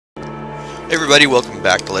Hey everybody, welcome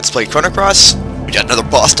back to Let's Play Chrono. We got another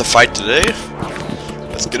boss to fight today.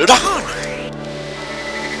 Let's get it on!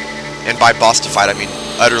 And by boss to fight, I mean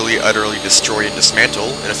utterly destroy and dismantle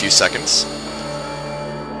in a few seconds.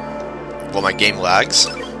 While my game lags.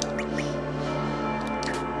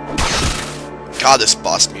 God, this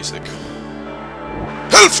boss music.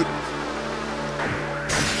 Help!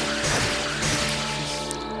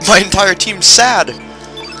 My entire team's sad!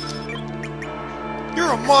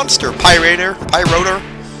 You're a monster, Pyroter.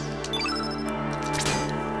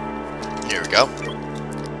 Here we go.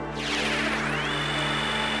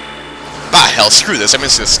 Ah, hell, screw this. I'm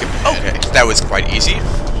just gonna skip. Okay, that was quite easy.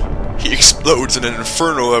 He explodes in an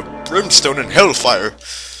inferno of brimstone and hellfire.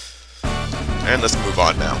 And let's move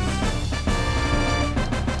on now.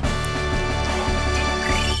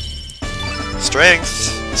 Strength,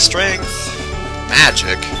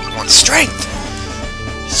 magic. I want strength.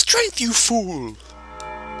 Strength, you fool.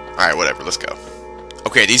 Alright, whatever, let's go.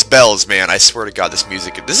 Okay, these bells, man, I swear to God, this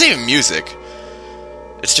music... This isn't even music.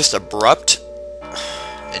 It's just abrupt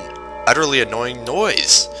and utterly annoying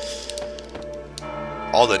noise.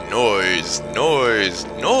 All the noise,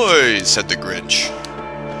 said the Grinch.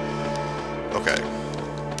 Okay.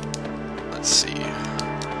 Let's see.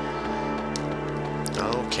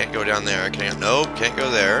 No, can't go down there. Nope, can't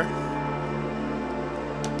go there.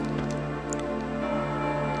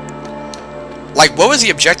 Like, what was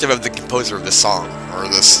the objective of the composer of this song? Or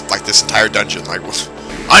this, like, this entire dungeon? Like,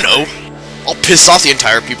 I know! I'll piss off the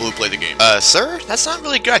entire people who play the game. Sir? That's not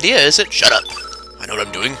really a good idea, is it? Shut up. I know what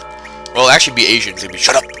I'm doing. Well, actually be Asians. They'd be,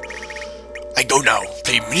 shut up! I go now.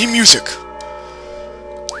 Play me music!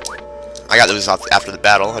 I got those off after the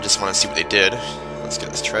battle. I just want to see what they did. Let's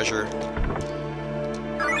get this treasure.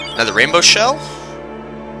 Another rainbow shell?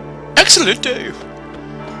 Excellent day!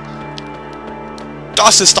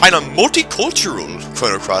 Das ist eine multicultural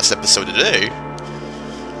Chrono Cross episode today.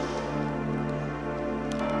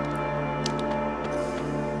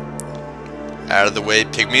 Out of the way,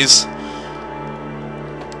 pygmies.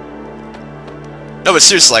 No, but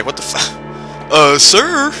seriously, like, what the f-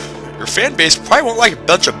 Sir? Your fan base probably won't like a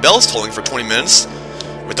bunch of bells tolling for 20 minutes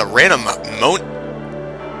with a random moan.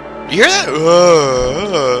 You hear that?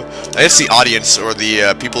 I guess the audience or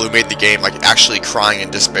the people who made the game like actually crying in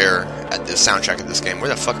despair at the soundtrack of this game. Where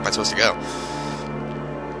the fuck am I supposed to go?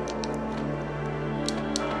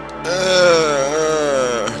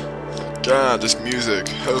 God, this music,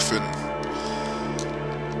 Hofen.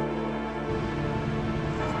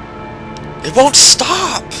 It won't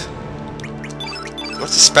stop.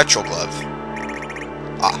 What's a spectral glove?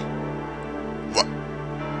 Ah. What?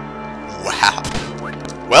 Wow.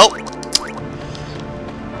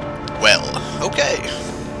 Well, okay.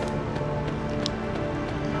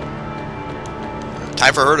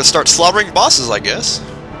 Time for her to start slaughtering bosses, I guess.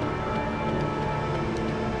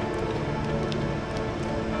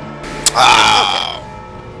 Ah!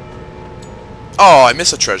 Oh, I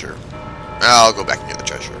missed a treasure. I'll go back and get the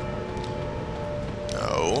treasure.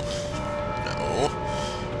 No.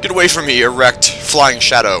 Get away from me, erect flying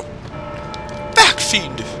shadow. Back,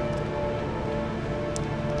 fiend!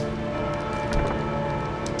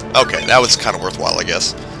 Okay, that was kind of worthwhile, I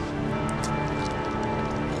guess.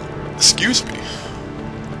 Excuse me.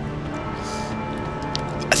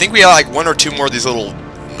 I think we have like one or two more of these little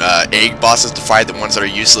egg bosses to fight, the ones that are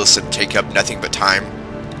useless and take up nothing but time.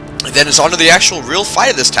 And then it's on to the actual real fight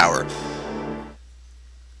of this tower.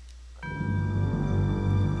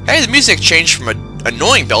 Hey, the music changed from an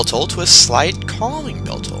annoying bell toll to a slight calming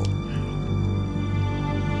bell toll.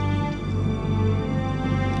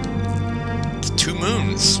 It's 2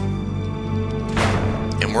 moons.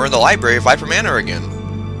 And we're in the library of Viper Manor again.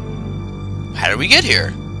 How did we get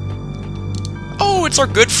here? Oh, it's our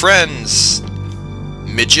good friends.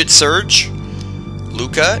 Midget Surge,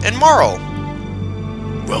 Luca, and Marl.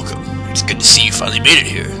 Welcome. It's good to see you finally made it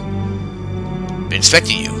here. Been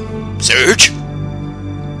expecting you. Surge?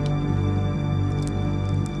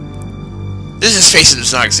 This is face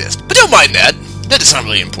does not exist, but don't mind that. That is not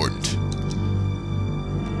really important.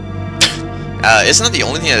 Isn't that the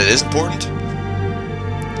only thing that is important?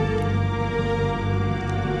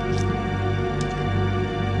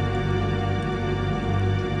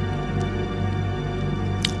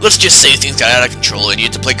 Let's just say things got out of control and you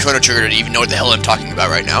had to play Chrono Trigger to even know what the hell I'm talking about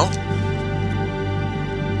right now.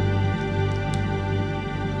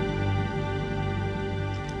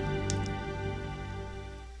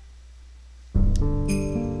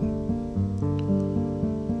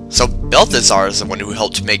 So Balthazar is the one who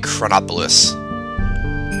helped make Chronopolis.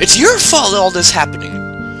 It's your fault all this happening.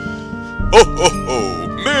 Ho ho ho!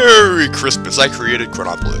 Merry Christmas! I created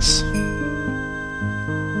Chronopolis.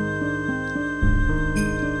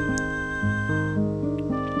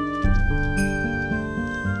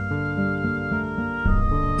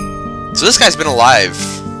 So this guy's been alive,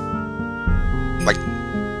 like,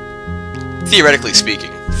 theoretically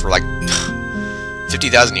speaking, for like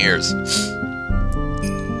 50,000 years.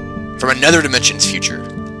 From another dimension's future.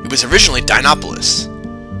 It was originally Dinopolis.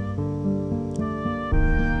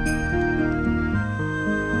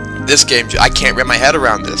 This game, I can't wrap my head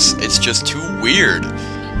around this. It's just too weird.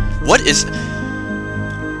 What is...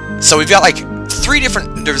 So we've got like 3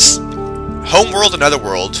 different... There's Homeworld and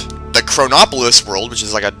Otherworld. The Chronopolis world, which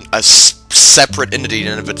is like a separate entity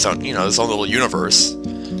in of its own, you know, its own little universe.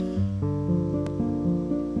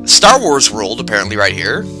 Star Wars world, apparently right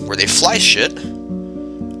here, where they fly shit.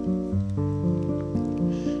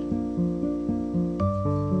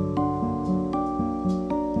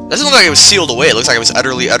 Doesn't look like it was sealed away. It looks like it was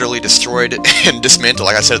utterly destroyed and dismantled,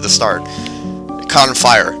 like I said at the start. It caught on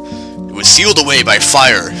fire. It was sealed away by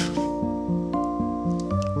fire.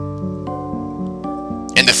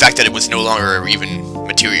 And the fact that it was no longer even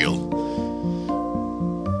material.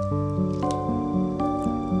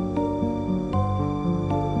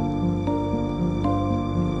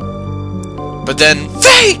 But then,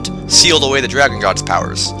 fate sealed away the Dragon God's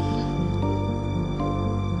powers.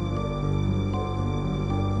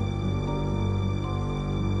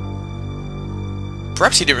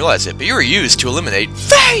 Perhaps he didn't realize it, but you were used to eliminate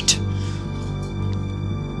fate!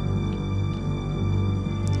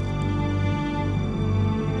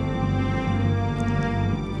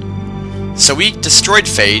 So we destroyed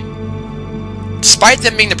Fate. Despite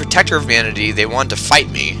them being the protector of humanity, they wanted to fight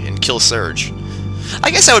me and kill Surge. I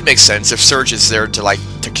guess that would make sense if Surge is there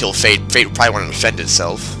to kill Fate. Fate would probably want to defend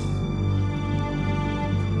itself.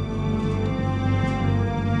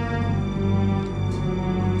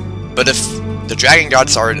 But if the Dragon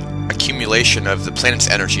Gods are an accumulation of the planet's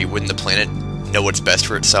energy, wouldn't the planet know what's best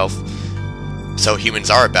for itself? So humans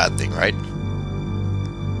are a bad thing, right?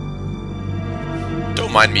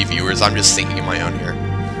 Don't mind me, viewers, I'm just thinking of my own here.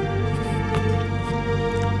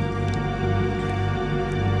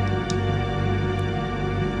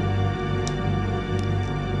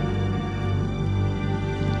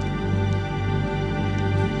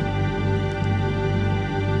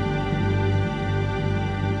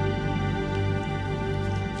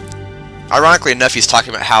 Ironically enough, he's talking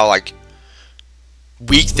about how, like,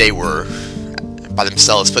 weak they were by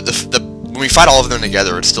themselves, but when we fight all of them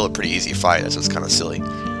together, it's still a pretty easy fight, so it's kind of silly.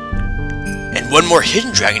 And one more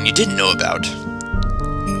hidden dragon you didn't know about.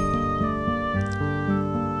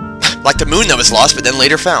 Like the moon that was lost, but then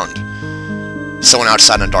later found. Someone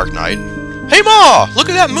outside on a dark night. Hey Ma! Look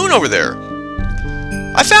at that moon over there!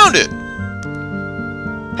 I found it!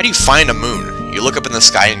 How do you find a moon? You look up in the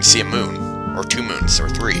sky and you see a moon. Or 2 moons, or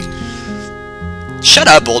 3. Shut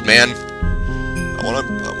up, old man! I wanna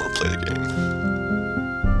play the game.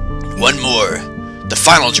 One more. The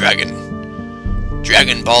final dragon.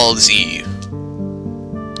 Dragon Ball Z.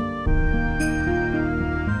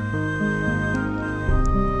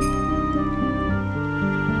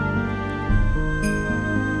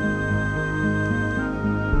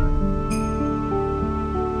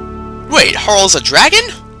 Wait, Harl's a dragon?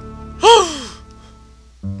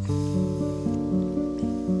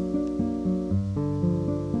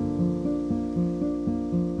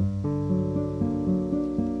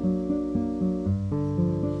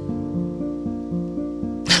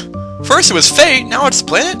 First it was Fate, now it's the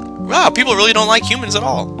planet? Wow, people really don't like humans at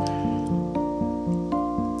all.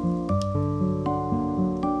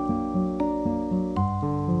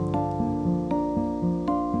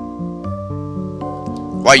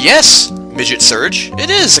 Why yes, Midget Surge. It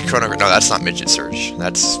is a Chrono... No, that's not Midget Surge.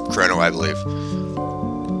 That's Chrono, I believe.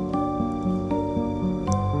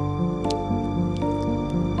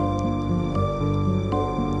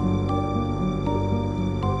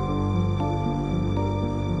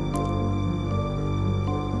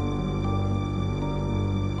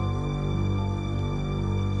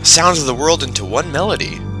 Sounds of the world into one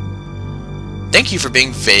melody. Thank you for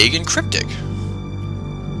being vague and cryptic.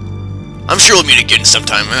 I'm sure we'll meet again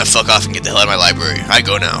sometime. I'm gonna fuck off and get the hell out of my library. I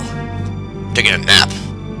go now. Taking a nap.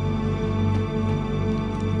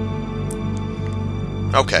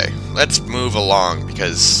 Okay, let's move along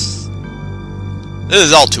because this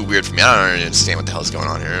is all too weird for me. I don't understand what the hell's going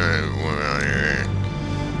on here.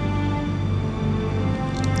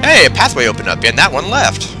 Hey, a pathway opened up and that one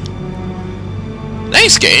left.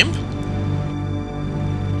 Nice game!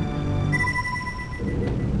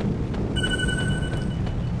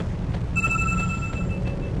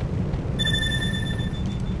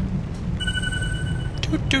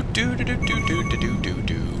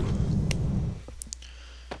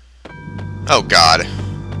 Oh god.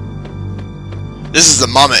 This is the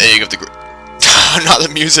mama egg of the not the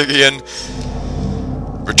music again.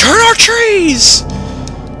 Return our trees!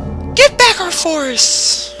 Get back our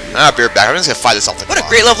forests! Ah, beer back. I'm just gonna fight this off the clock. What a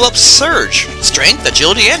great level up Surge! Strength,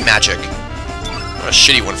 agility, and magic. What a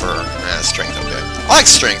shitty one for her. Strength, okay. I like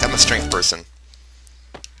strength. I'm a strength person.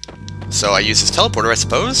 So I use this teleporter, I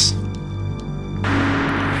suppose?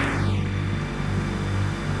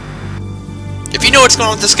 If you know what's going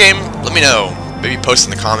on with this game, let me know. Maybe post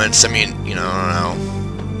in the comments, send me, you know, I don't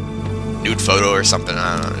know, nude photo or something.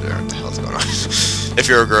 I don't know what the hell's going on. If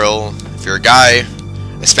you're a girl, if you're a guy,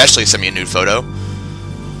 especially send me a nude photo.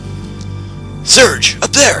 Surge!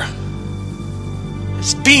 Up there!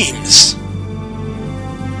 It's beams!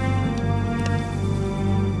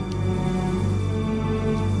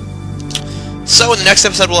 So in the next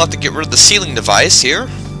episode we'll have to get rid of the ceiling device here.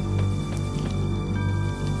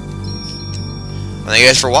 Thank you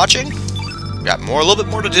guys for watching. We got a little bit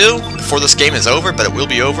more to do before this game is over, but it will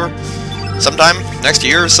be over sometime next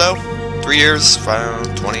year or so. 3 years,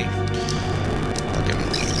 5, 20.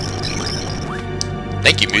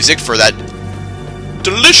 Thank you, music, for that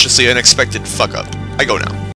deliciously unexpected fuck up. I go now.